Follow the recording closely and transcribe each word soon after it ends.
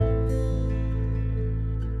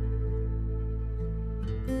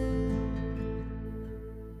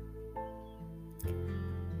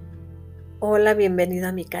Hola, bienvenido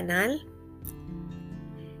a mi canal.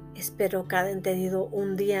 Espero que hayan tenido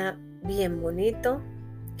un día bien bonito.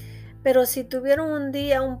 Pero si tuvieron un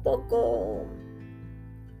día un poco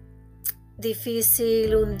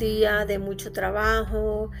difícil, un día de mucho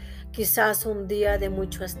trabajo, quizás un día de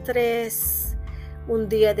mucho estrés, un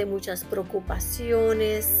día de muchas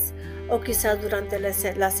preocupaciones, o quizás durante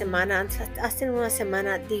la semana hacen una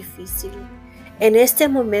semana difícil. En este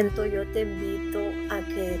momento yo te invito a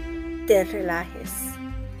que te relajes.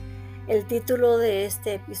 El título de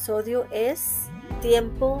este episodio es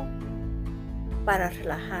Tiempo para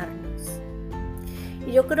relajarnos.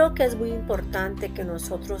 Y yo creo que es muy importante que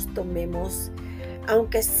nosotros tomemos,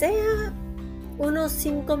 aunque sea unos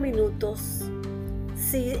 5 minutos,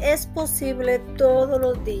 si es posible todos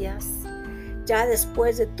los días, ya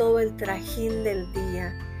después de todo el trajín del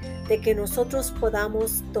día, de que nosotros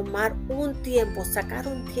podamos tomar un tiempo, sacar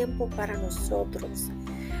un tiempo para nosotros,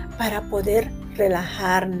 para poder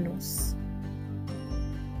relajarnos.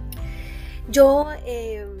 Yo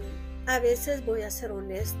a veces, voy a ser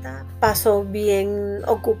honesta, paso bien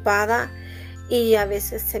ocupada y a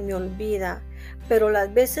veces se me olvida, pero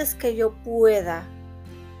las veces que yo pueda,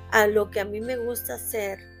 a lo que a mí me gusta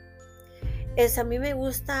hacer, a mí me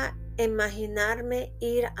gusta imaginarme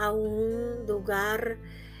ir a un lugar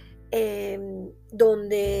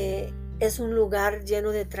donde es un lugar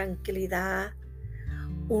lleno de tranquilidad,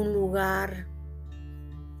 un lugar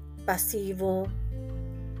pasivo,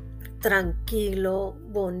 tranquilo,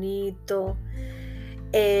 bonito.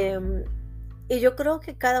 Y yo creo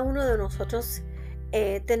que cada uno de nosotros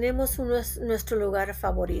tenemos nuestro lugar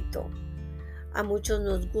favorito. A muchos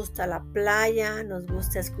nos gusta la playa, nos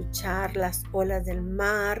gusta escuchar las olas del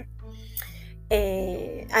mar.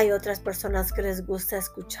 Hay otras personas que les gusta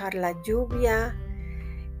escuchar la lluvia.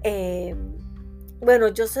 Bueno,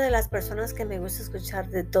 yo soy de las personas que me gusta escuchar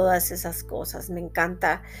de todas esas cosas. Me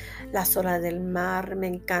encanta las olas del mar, me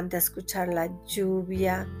encanta escuchar la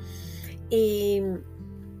lluvia. Y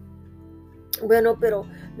bueno, pero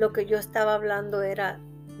lo que yo estaba hablando era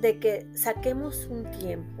de que saquemos un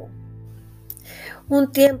tiempo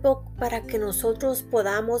para que nosotros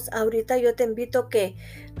podamos. Ahorita yo te invito a que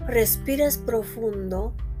respires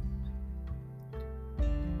profundo.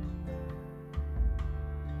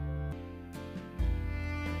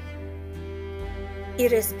 Y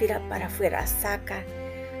respira para afuera, saca,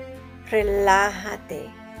 relájate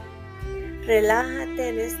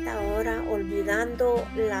en esta hora, olvidando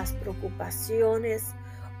las preocupaciones,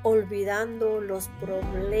 olvidando los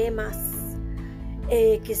problemas.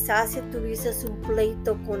 Quizás si tuvieses un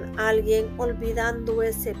pleito con alguien, olvidando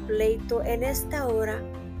ese pleito, en esta hora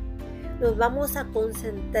nos vamos a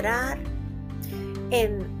concentrar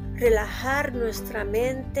en relajar nuestra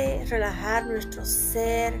mente, relajar nuestro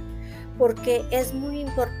ser, porque es muy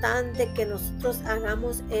importante que nosotros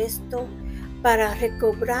hagamos esto para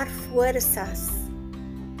recobrar fuerzas,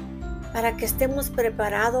 para que estemos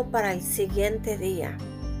preparados para el siguiente día.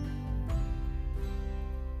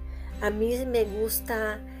 A mí me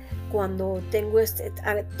gusta, cuando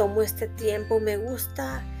tomo este tiempo, me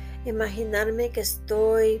gusta imaginarme que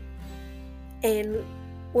estoy en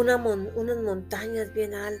unas montañas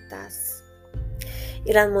bien altas.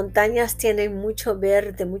 Y las montañas tienen mucho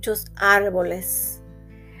verde, muchos árboles.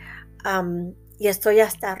 Y estoy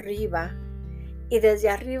hasta arriba. Y desde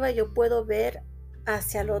arriba yo puedo ver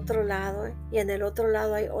hacia el otro lado. Y en el otro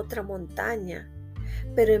lado hay otra montaña.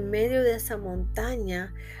 Pero en medio de esa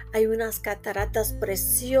montaña hay unas cataratas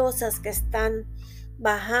preciosas que están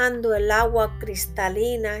bajando el agua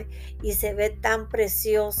cristalina. Y se ve tan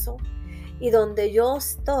precioso. Y donde yo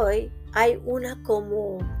estoy hay una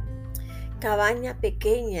como cabaña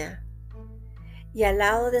pequeña, y al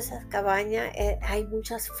lado de esa cabaña hay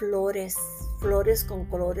muchas flores con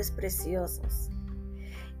colores preciosos.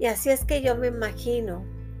 Y así es que yo me imagino,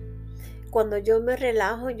 cuando yo me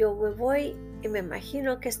relajo, yo me voy y me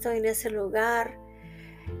imagino que estoy en ese lugar.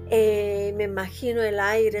 Me imagino el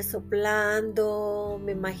aire soplando,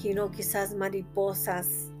 me imagino quizás mariposas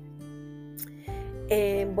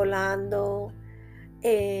volando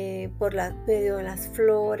por medio de las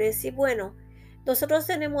flores. Y bueno, nosotros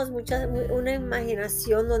tenemos una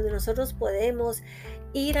imaginación donde nosotros podemos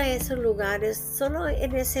ir a esos lugares solo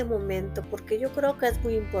en ese momento, porque yo creo que es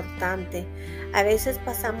muy importante. A veces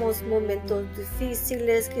pasamos momentos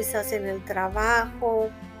difíciles, quizás en el trabajo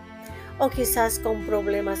o quizás con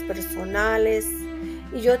problemas personales.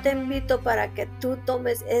 Y yo te invito para que tú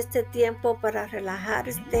tomes este tiempo para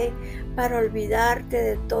relajarte, para olvidarte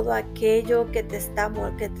de todo aquello que te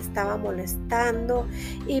estaba molestando,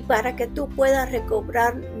 y para que tú puedas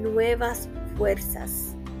recobrar nuevas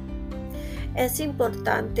fuerzas. Es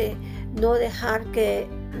importante no dejar que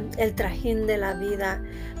el trajín de la vida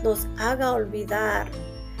nos haga olvidar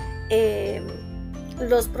eh,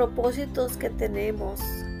 los propósitos que tenemos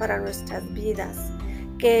para nuestras vidas,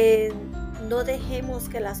 que no dejemos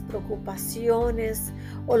que las preocupaciones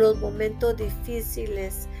o los momentos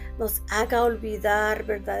difíciles nos haga olvidar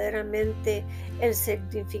verdaderamente el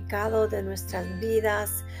significado de nuestras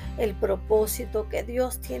vidas, el propósito que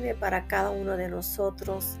Dios tiene para cada uno de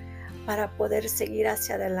nosotros, para poder seguir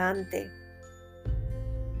hacia adelante.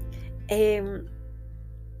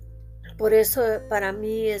 Por eso para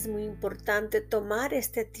mí es muy importante tomar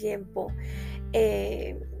este tiempo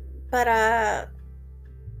eh, para,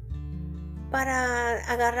 para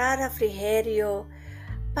agarrar refrigerio,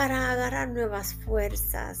 para agarrar nuevas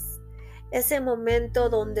fuerzas. Ese momento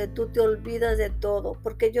donde tú te olvidas de todo,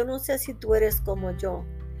 porque yo no sé si tú eres como yo,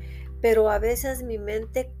 pero a veces mi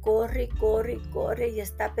mente corre y corre y corre y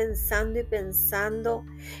está pensando y pensando,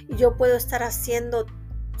 y yo puedo estar haciendo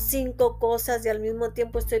 5 cosas y al mismo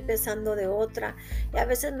tiempo estoy pensando de otra, y a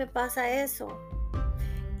veces me pasa eso.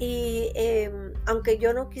 Y aunque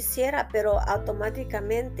yo no quisiera, pero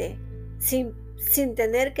automáticamente, sin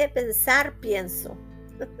tener que pensar, pienso.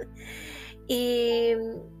 Y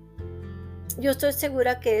yo estoy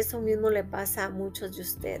segura que eso mismo le pasa a muchos de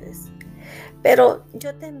ustedes. Pero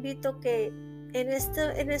yo te invito que en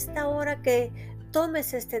esta hora que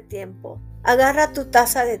tomes este tiempo, agarra tu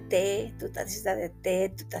taza de té, tu tacita de té,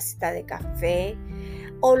 tu tacita de café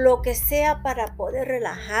o lo que sea para poder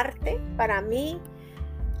relajarte. Para mí,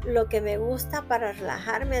 lo que me gusta para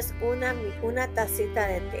relajarme es una tacita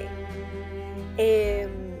de té.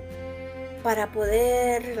 Para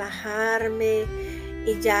poder relajarme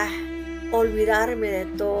y ya olvidarme de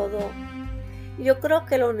todo. Yo creo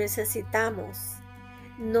que lo necesitamos.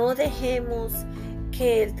 No dejemos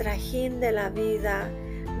que el trajín de la vida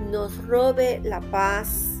nos robe la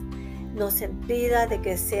paz, nos impida de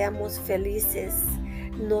que seamos felices,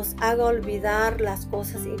 nos haga olvidar las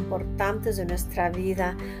cosas importantes de nuestra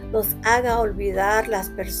vida, nos haga olvidar las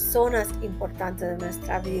personas importantes de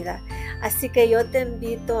nuestra vida. Así que yo te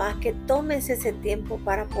invito a que tomes ese tiempo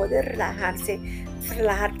para poder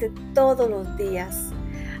relajarte todos los días.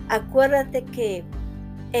 Acuérdate que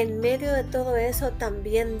en medio de todo eso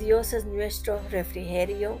también Dios es nuestro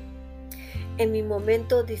refrigerio. En mis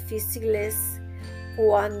momentos difíciles,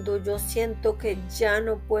 cuando yo siento que ya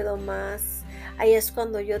no puedo más, ahí es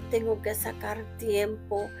cuando yo tengo que sacar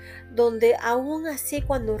tiempo, donde aún así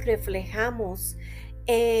cuando reflejamos,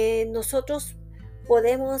 nosotros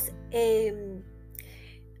podemos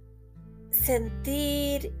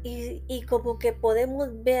sentir y como que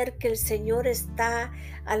podemos ver que el Señor está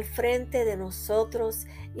al frente de nosotros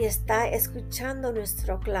y está escuchando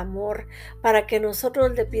nuestro clamor para que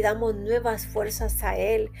nosotros le pidamos nuevas fuerzas a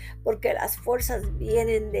Él, porque las fuerzas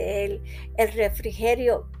vienen de Él, el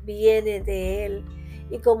refrigerio viene de Él.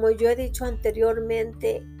 Y como yo he dicho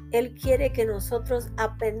anteriormente, Él quiere que nosotros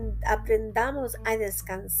aprendamos a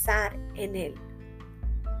descansar en Él.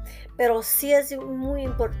 Pero sí es muy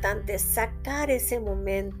importante sacar ese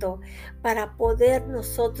momento para poder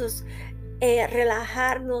nosotros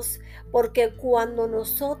relajarnos, porque cuando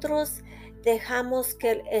nosotros dejamos que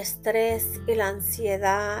el estrés y la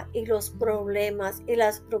ansiedad y los problemas y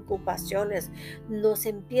las preocupaciones nos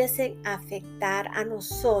empiecen a afectar a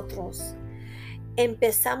nosotros,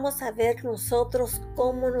 empezamos a ver nosotros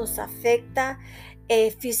cómo nos afecta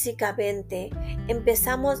físicamente.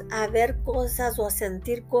 Empezamos a ver cosas o a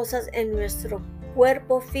sentir cosas en nuestro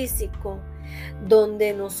cuerpo físico,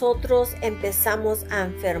 donde nosotros empezamos a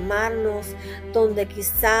enfermarnos, donde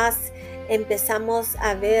quizás empezamos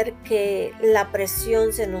a ver que la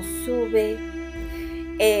presión se nos sube.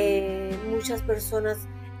 Muchas personas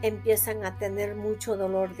empiezan a tener mucho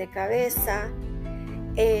dolor de cabeza.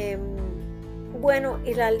 Bueno,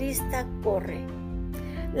 y la lista corre.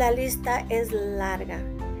 La lista es larga,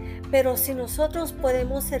 pero si nosotros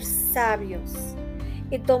podemos ser sabios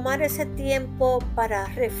y tomar ese tiempo para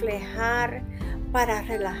reflejar, para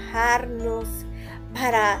relajarnos,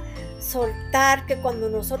 para soltar, que cuando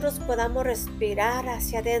nosotros podamos respirar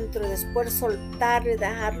hacia adentro, después soltarlo y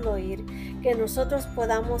dejarlo ir, que nosotros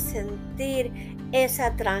podamos sentir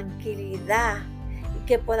esa tranquilidad y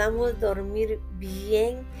que podamos dormir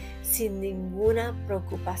bien sin ninguna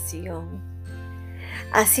preocupación.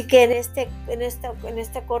 Así que en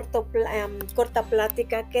esta corta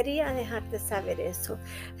plática quería dejarte saber eso.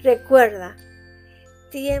 Recuerda,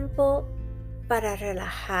 tiempo para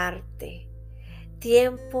relajarte,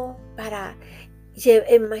 tiempo para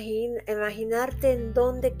imaginarte en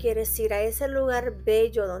dónde quieres ir, a ese lugar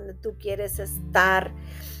bello donde tú quieres estar.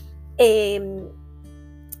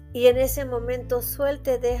 y en ese momento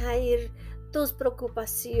suelte, deja ir tus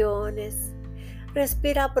preocupaciones.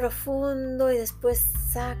 Respira profundo y después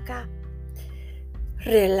saca.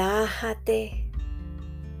 Relájate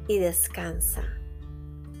y descansa.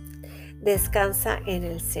 Descansa en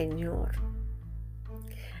el Señor.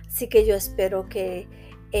 Así que yo espero que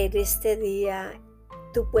en este día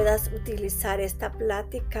tú puedas utilizar esta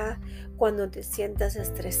plática cuando te sientas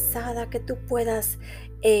estresada, que tú puedas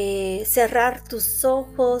cerrar tus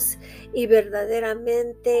ojos y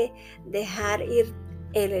verdaderamente dejar ir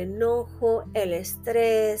el enojo, el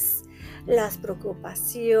estrés, las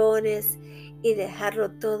preocupaciones y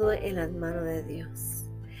dejarlo todo en las manos de Dios.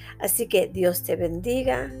 Así que Dios te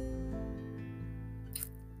bendiga.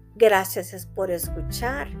 Gracias por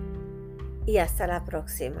escuchar y hasta la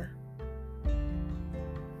próxima.